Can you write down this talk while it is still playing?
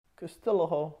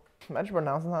Castillo. Imagine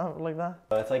pronouncing that like that.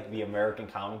 It's like the American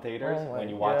commentators when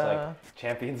you watch like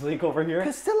Champions League over here.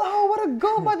 Castillo, what a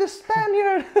goal by the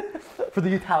Spaniard! For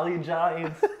the Italian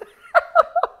Giants.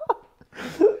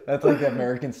 That's like the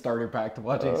American starter pack to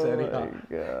watching Serie. Oh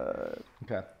my god.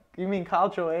 Okay. You mean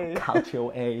Calcio A?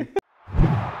 Calcio A.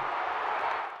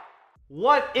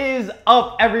 What is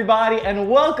up, everybody, and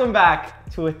welcome back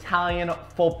to Italian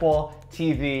Football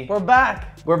TV. We're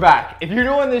back. We're back. If you're new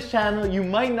on this channel, you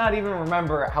might not even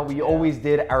remember how we always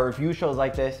did our review shows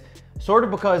like this. Sort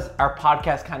of because our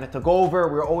podcast kind of took over.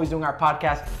 We were always doing our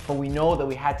podcast, but we know that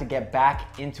we had to get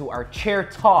back into our chair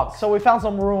talk. So we found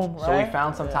some room, right? So we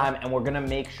found some time, and we're gonna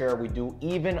make sure we do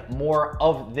even more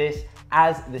of this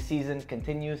as the season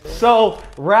continues. So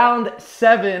round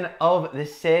 7 of the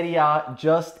Serie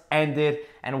just ended,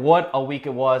 and what a week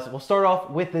it was. We'll start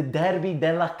off with the Derby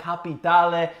della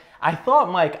Capitale. I thought,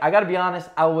 Mike, I gotta be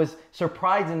honest, I was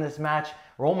surprised in this match.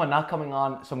 Roma not coming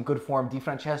on some good form. Di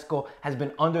Francesco has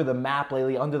been under the map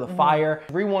lately, under the fire.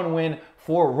 3-1 win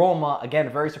for Roma. Again,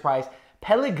 very surprised.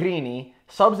 Pellegrini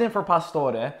subs in for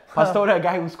Pastore. Pastore, a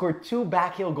guy who scored 2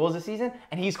 backheel goals this season,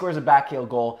 and he scores a backheel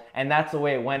goal. And that's the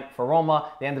way it went for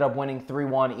Roma. They ended up winning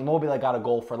 3-1. Immobile got a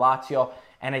goal for Lazio.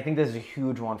 And I think this is a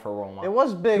huge one for Roma. It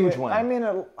was big. Huge win. I mean,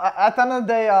 at the end of the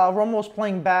day, Roma was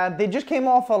playing bad. They just came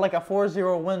off like a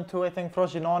 4-0 win too, I think,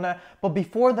 Frosinone. But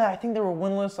before that, I think they were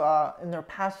winless in their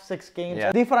past 6 games.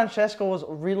 Yeah. Di Francesco was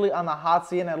really on the hot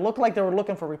seat, and it looked like they were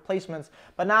looking for replacements.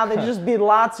 But now they just beat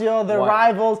Lazio, their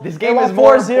rivals. This game they is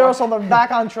won 4-0, so they're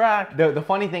back on track. The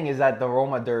funny thing is that the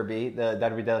Roma derby, the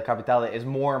Derby della Capitale, is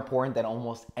more important than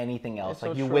almost anything else. It's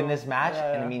like so you true. win this match,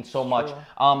 and it means so much. True.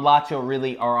 Lazio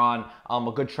really are on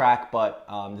a good track, but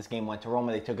this game went to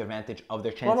Roma. They took advantage of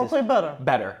their chances. Roma played better.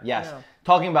 Better, yes. Yeah.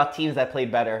 Talking about teams that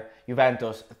played better,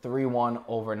 Juventus 3-1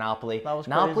 over Napoli. That was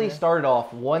Napoli crazy. started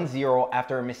off 1-0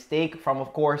 after a mistake from,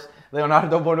 of course,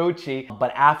 Leonardo Bonucci.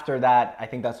 But after that, I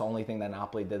think that's the only thing that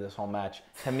Napoli did this whole match.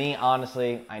 To me,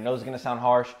 honestly, I know it's going to sound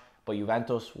harsh, but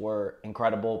Juventus were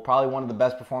incredible. Probably one of the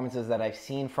best performances that I've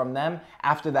seen from them.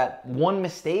 After that one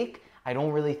mistake, I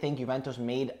don't really think Juventus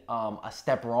made a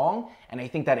step wrong. And I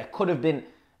think that it could have been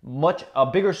a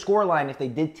bigger scoreline if they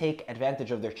did take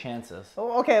advantage of their chances.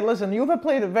 Okay, listen, Juve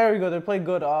played very good. They played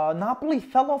good. Napoli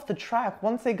fell off the track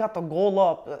once they got the goal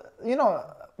up.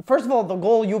 First of all, the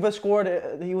goal Juve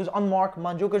scored, he was unmarked.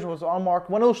 Mandzukic was unmarked.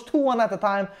 When it was 2-1 at the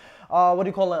time,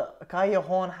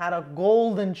 Callejon had a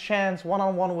golden chance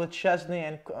one-on-one with Chesney,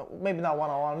 and maybe not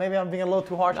one-on-one. Maybe I'm being a little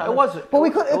too harsh. No, it was. But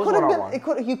it could have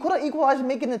been. He could have equalized,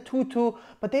 making it 2-2.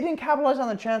 But they didn't capitalize on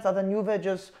the chance. And then Juve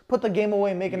just put the game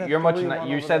away, making it 3-1.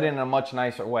 You said it in a much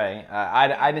nicer way.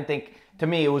 I didn't think. To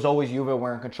me, it was always Juve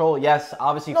were in control. Yes,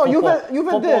 obviously,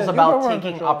 football's about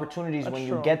taking opportunities when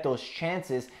you get those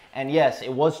chances. And yes,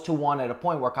 it was 2-1 at a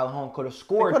point where Calhoun could have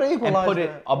scored and put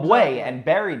it away and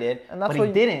buried it, but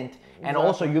he didn't. And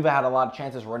also, Juve had a lot of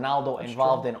chances. Ronaldo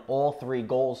involved in all 3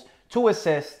 goals, 2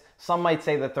 assists. Some might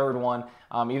say the third one,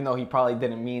 even though he probably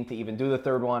didn't mean to even do the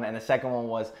third one. And the second one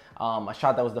was a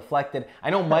shot that was deflected. I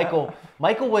know Michael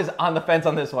was on the fence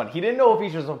on this one. He didn't know if he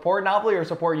should support Napoli or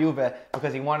support Juve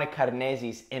because he wanted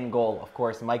Carnesis in goal. Of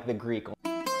course, Mike the Greek.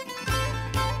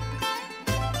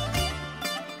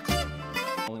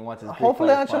 Hopefully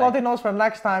Ancelotti knows for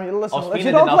next time. Listen, Ospina if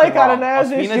you don't play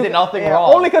Carnesis, Ospina did nothing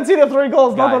wrong. Only conceded 3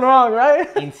 goals, nothing wrong, right?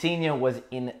 Insigne was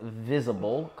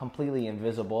invisible, completely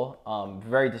invisible.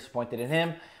 Very disappointed in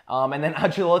him. And then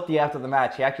Ancelotti after the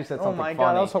match, he actually said something funny.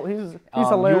 Oh my God, he's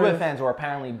hilarious. Juve fans were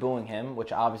apparently booing him,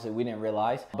 which obviously we didn't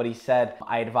realize. But he said,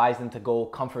 I advised them to go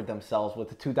comfort themselves with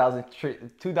the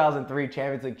 2003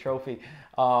 Champions League trophy,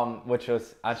 which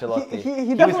was Ancelotti.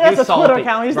 He definitely has a Twitter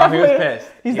account. He's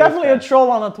definitely a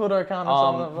troll on a Twitter account or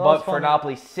something. But for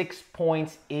Napoli, 6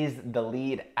 points is the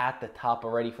lead at the top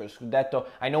already for Scudetto.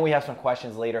 I know we have some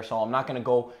questions later, so I'm not going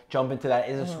to jump into that.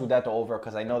 Is a Scudetto over?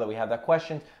 Because I know that we have that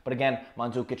question. But again,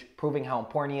 Mandzukic proving how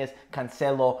important he is.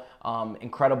 Cancelo,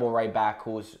 incredible right back,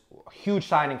 who was a huge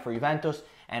signing for Juventus.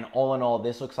 And all in all,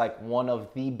 this looks like one of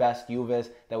the best Juves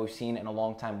that we've seen in a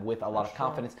long time with a lot of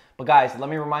confidence. But guys, let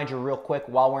me remind you real quick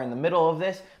while we're in the middle of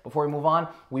this, before we move on,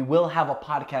 we will have a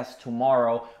podcast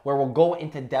tomorrow where we'll go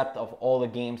into depth of all the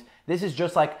games. This is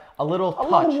just like a little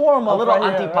touch, a little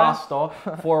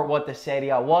antipasto for what the Serie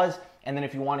was. And then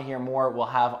if you want to hear more, we'll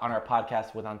have on our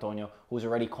podcast with Antonio, who's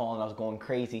already calling us going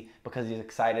crazy because he's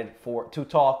excited to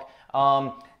talk.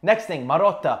 Next thing,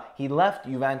 Marotta, he left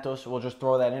Juventus. We'll just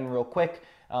throw that in real quick.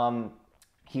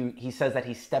 He says that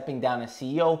he's stepping down as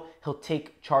CEO. He'll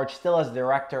take charge still as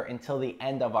director until the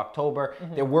end of October.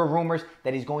 There were rumors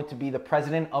that he's going to be the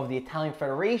president of the Italian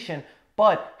Federation,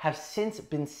 but have since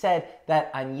been said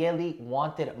that Agnelli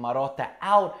wanted Marotta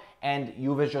out, and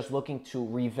Juve is just looking to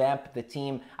revamp the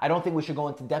team. I don't think we should go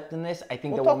into depth in this. I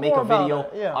think that we'll make a video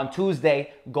on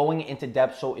Tuesday going into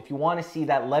depth. So if you want to see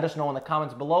that, let us know in the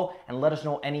comments below, and let us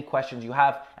know any questions you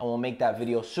have, and we'll make that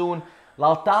video soon.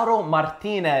 Lautaro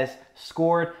Martinez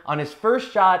scored on his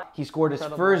first shot. He scored his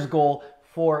first goal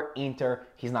for Inter.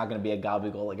 He's not going to be a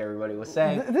gabigol like everybody was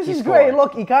saying. This is great.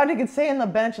 Look, Icardi could stay in the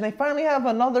bench, and they finally have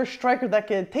another striker that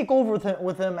could take over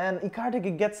with him, and Icardi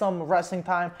could get some resting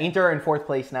time. Inter are in 4th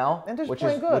place now, which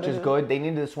is good. They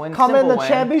needed this win. Come in the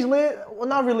Champions League, well,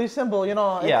 not really simple, you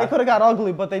know. It could have got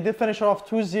ugly, but they did finish off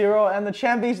 2-0, and the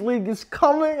Champions League is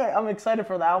coming. I'm excited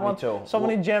for that one. Me too. So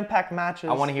many jam-packed matches.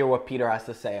 I want to hear what Peter has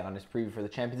to say on his preview for the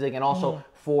Champions League, and also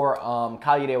for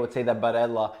Cagliari, I would say that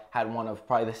Barella had one of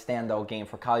probably the standout game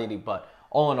for Cagliari, but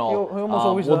all in all,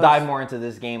 we'll dive more into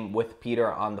this game with Peter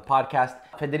on the podcast.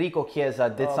 Federico Chiesa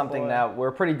did something that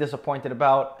we're pretty disappointed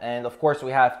about, and of course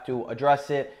we have to address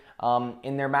it.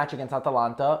 In their match against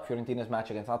Atalanta, Fiorentina's match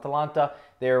against Atalanta,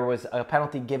 there was a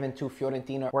penalty given to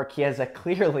Fiorentina where Chiesa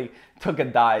clearly took a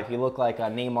dive. He looked like a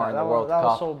Neymar in the World Cup. That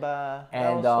was so bad.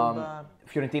 And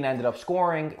Fiorentina ended up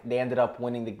scoring. They ended up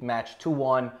winning the match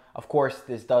 2-1. Of course,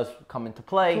 this does come into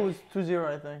play. 2-0,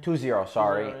 I think. 2-0,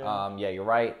 sorry. 2-0, yeah, you're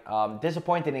right.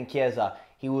 Disappointed in Chiesa.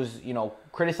 He was,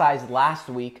 criticized last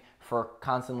week for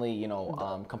constantly,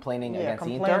 complaining against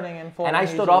the Inter. And I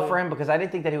stood up for him because I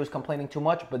didn't think that he was complaining too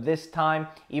much. But this time,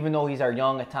 even though he's our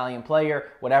young Italian player,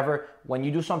 whatever, when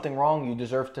you do something wrong, you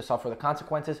deserve to suffer the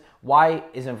consequences. Why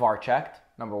isn't VAR checked?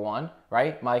 Number one,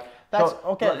 right, Mike? That's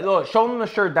okay. Look, show them the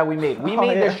shirt that we made. We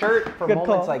made this shirt for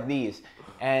moments like these.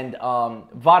 And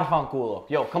VAR fanculo.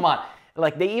 Yo, come on.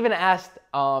 Like, they even asked,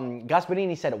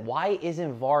 Gasperini said, why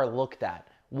isn't VAR looked at?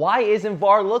 Why isn't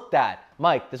VAR looked at?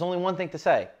 Mike, there's only one thing to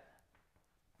say.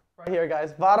 Right here,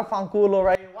 guys. VAR fanculo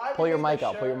right here. Pull your mic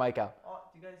out. Pull your mic out. Oh,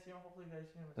 do you guys see him? Hopefully you guys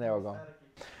see him. There we go.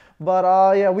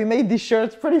 But, yeah, we made these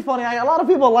shirts. Pretty funny. A lot of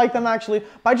people like them, actually.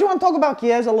 But I just want to talk about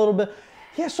Chiesa a little bit.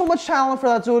 He has so much talent for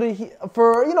that, Zuri.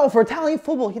 For Italian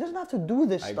football, he doesn't have to do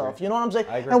this stuff. You know what I'm saying?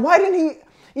 I agree. And why didn't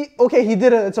he? Okay, he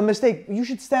did it. It's a mistake. You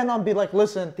should stand up and be like,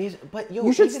 listen.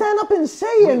 You should stand up and say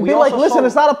it. And be like, listen,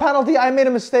 it's not a penalty. I made a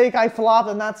mistake. I flopped,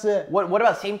 and that's it. What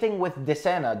about same thing with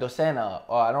Dosena?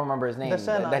 I don't remember his name.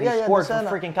 That he scored for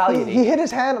freaking Cagliari. He hit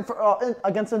his hand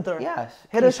against Inter. Yes.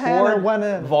 Hit his hand and went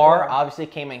in. VAR obviously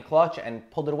came in clutch and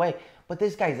pulled it away. But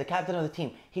this guy is the captain of the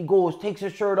team. He goes, takes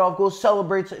his shirt off, goes,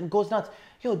 celebrates, and goes nuts.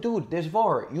 Yo, dude, there's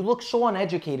VAR. You look so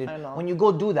uneducated when you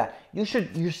go do that.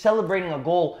 You're celebrating a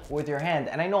goal with your hand.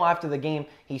 And I know after the game,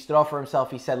 he stood up for himself.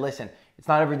 He said, listen, it's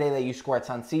not every day that you score at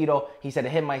San Siro. He said,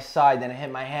 it hit my side, then it hit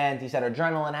my hand. He said,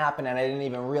 adrenaline happened, and I didn't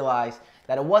even realize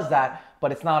that it was that.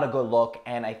 But it's not a good look,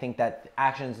 and I think that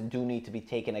actions do need to be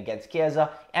taken against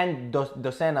Chiesa. And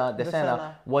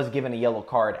Dosena was given a yellow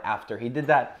card after he did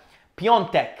that.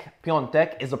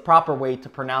 Piontek is the proper way to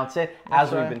pronounce it.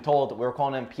 As we've been told, we're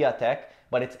calling him Piatek,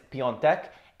 but it's Piontek.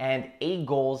 And 8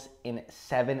 goals in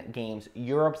 7 games.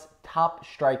 Europe's top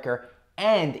striker.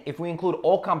 And if we include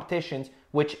all competitions,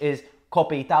 which is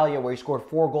Coppa Italia, where he scored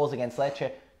 4 goals against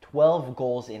Lecce, 12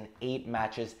 goals in 8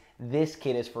 matches. This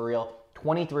kid is for real.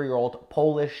 23-year-old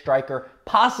Polish striker,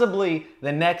 possibly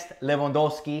the next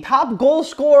Lewandowski. Top goal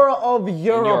scorer of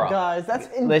Europe, guys. That's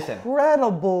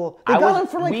incredible. They got him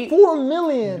for like 4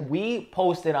 million. We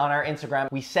posted on our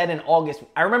Instagram. We said in August,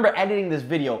 I remember editing this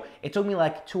video. It took me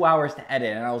like 2 hours to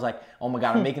edit, and I was like, oh my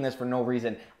God, I'm making this for no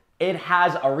reason. It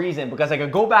has a reason, because I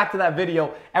could go back to that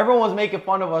video. Everyone was making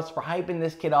fun of us for hyping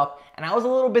this kid up, and I was a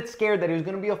little bit scared that he was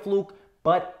going to be a fluke,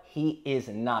 but he is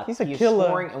not. He's a killer.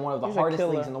 Scoring in one of the hardest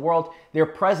leagues in the world. Their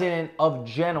president of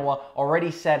Genoa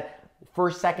already said,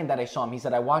 first second that I saw him, he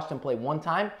said, I watched him play one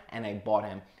time and I bought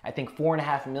him. I think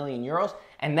 4.5 million euros.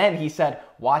 And then he said,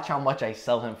 watch how much I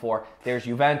sell him for. There's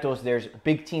Juventus, there's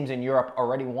big teams in Europe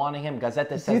already wanting him.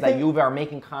 Gazzetta says that Juve are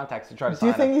making contacts to try to sign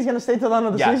him. Do you think he's going to stay till the end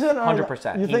of the season?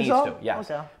 100%. You he think needs so? to,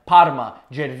 yes. Okay. Parma,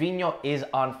 Gervinho is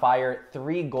on fire.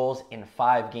 3 goals in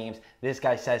 5 games. This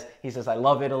guy says, I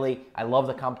love Italy. I love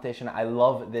the competition. I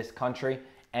love this country.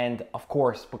 And of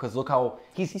course, because look how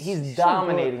he's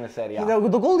dominating the Serie A.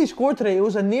 The goal he scored today, it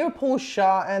was a near post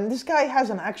shot, and this guy has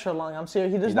an extra lung. I'm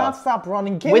serious. He does not stop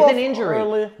running. With an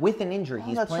injury. With an injury.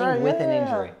 He's playing with an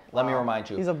injury. Let me remind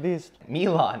you. He's a beast.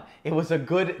 Milan. It was a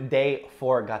good day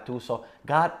for Gattuso.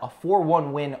 Got a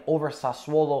 4-1 win over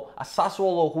Sassuolo. A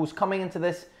Sassuolo who's coming into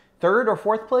this third or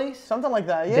fourth place. Something like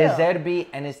that, yeah. De Zerbi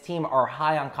and his team are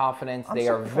high on confidence. They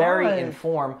are surprised. very in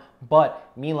form,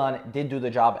 but Milan did do the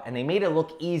job, and they made it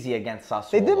look easy against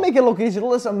Sassuolo. They did make it look easy.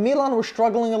 Listen, Milan were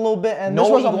struggling a little bit, and no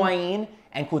this was Higuain,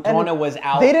 and Cutrone was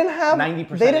out. They didn't have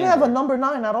 90%. They didn't have a number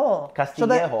 9 at all.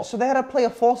 Castillejo. So they had to play a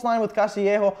false 9 with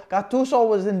Castillejo. Gattuso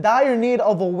was in dire need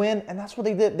of a win, and that's what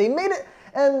they did. They made it,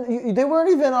 and they weren't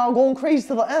even going crazy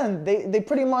to the end. They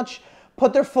pretty much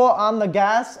put their foot on the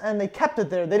gas, and they kept it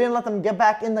there. They didn't let them get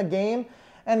back in the game,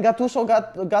 and Gattuso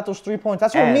got those 3 points.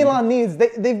 That's what Milan needs.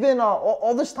 They've been,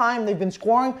 all this time, they've been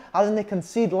scoring, and then they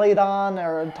concede late on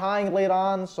or tying late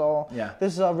on, so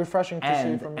this is refreshing to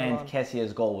see from Milan. And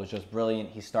Kessia's goal was just brilliant.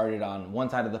 He started on one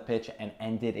side of the pitch and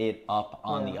ended it up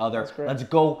on the other. Let's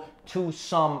go to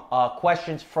some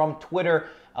questions from Twitter.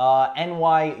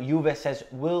 NY Juve says,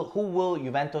 who will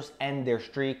Juventus end their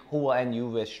streak? Who will end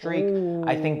Juve's streak? Ooh.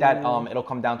 I think that it'll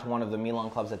come down to one of the Milan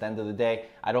clubs at the end of the day.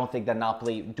 I don't think that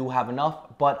Napoli do have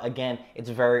enough, but again, it's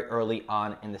very early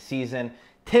on in the season.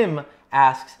 Tim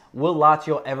asks, will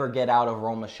Lazio ever get out of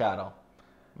Roma's shadow?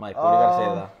 Mike, what do you got to say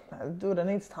to that? Dude, it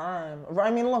needs time.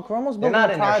 I mean, look, Roma's they're not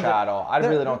in their shadow. I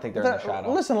really don't think they're in their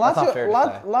shadow. Listen,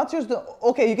 Lazio's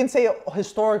okay, you can say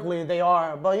historically they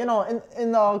are, but you know,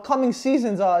 in the coming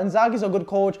seasons, Inzaghi's a good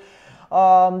coach.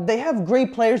 They have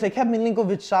great players. They kept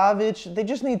Milinkovic-Savic. They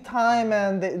just need time,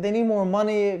 and they need more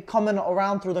money coming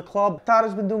around through the club. Todd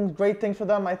has been doing great things for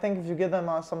them. I think if you give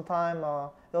them some time,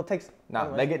 they'll take.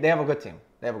 No, they have a good team.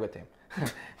 They have a good team.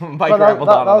 Mike rambled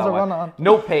on that was that a one. run-on.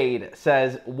 No Paid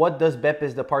says, what does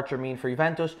Bepp's departure mean for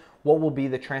Juventus? What will be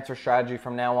the transfer strategy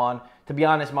from now on? To be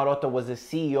honest, Marotta was the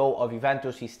CEO of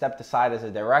Juventus. He stepped aside as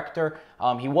a director.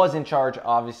 He was in charge,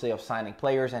 obviously, of signing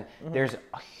players, and there's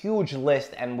a huge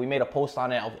list, and we made a post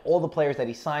on it, of all the players that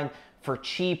he signed for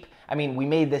cheap. I mean, we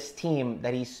made this team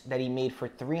that he made for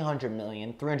 300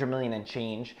 million and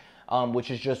change.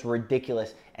 Which is just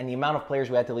ridiculous. And the amount of players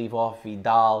we had to leave off,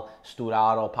 Vidal,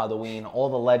 Sturaro, Padoin, all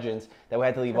the legends that we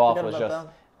had to leave off was just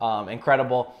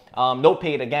incredible. No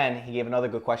Paid again, he gave another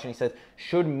good question. He says,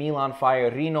 should Milan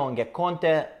fire Rino and get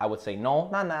Conte? I would say no.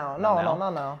 Not now.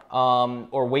 Not now.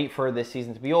 Or wait for this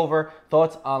season to be over.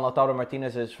 Thoughts on Lautaro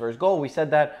Martinez's first goal? We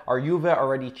said that. Are Juve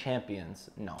already champions?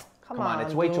 No. Come on,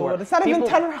 it's way too early. It's not even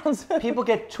 10 rounds. People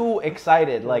get too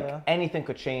excited. Like, anything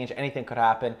could change. Anything could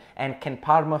happen. And can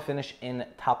Parma finish in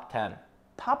top 10?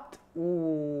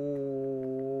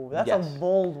 Ooh, that's a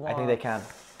bold one. I think they can.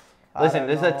 Listen,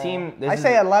 this is a team. I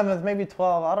say 11th, maybe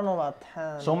 12. I don't know about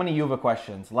 10. So many Juve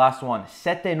questions. Last one.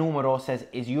 Sette Numero says,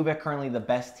 is Juve currently the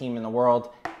best team in the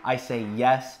world? I say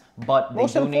yes, but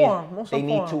they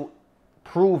need to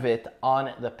prove it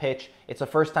on the pitch. It's the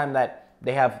first time that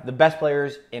they have the best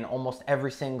players in almost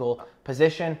every single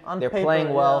position. They're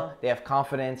playing well. They have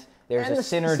confidence. There's a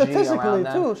synergy around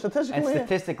them.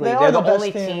 Statistically, they're the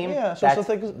only team that's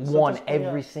won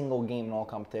every single game in all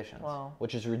competitions,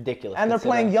 which is ridiculous. And they're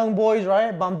playing young boys,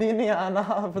 right? Bambini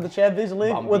for the Champions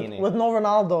League with no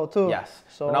Ronaldo, too. Yes,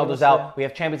 so Ronaldo's out. We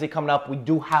have Champions League coming up. We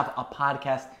do have a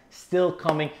podcast still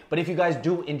coming. But if you guys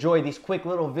do enjoy these quick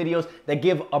little videos that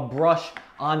give a brush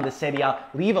on the Serie A,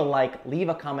 leave a like, leave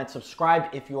a comment, subscribe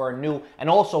if you are new. And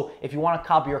also, if you want to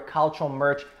copy your calcio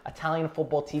merch,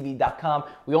 ItalianFootballTV.com.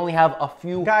 We only have a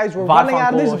few. Guys, we're running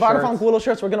out of these Vadafanculo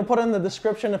shirts. We're going to put it in the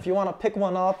description if you want to pick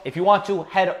one up. If you want to,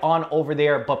 head on over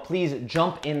there. But please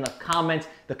jump in the comments,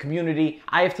 the community.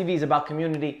 IFTV is about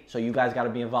community, so you guys got to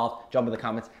be involved. Jump in the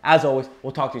comments. As always,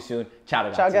 we'll talk to you soon. Ciao,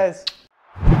 ragazzi. Ciao, guys.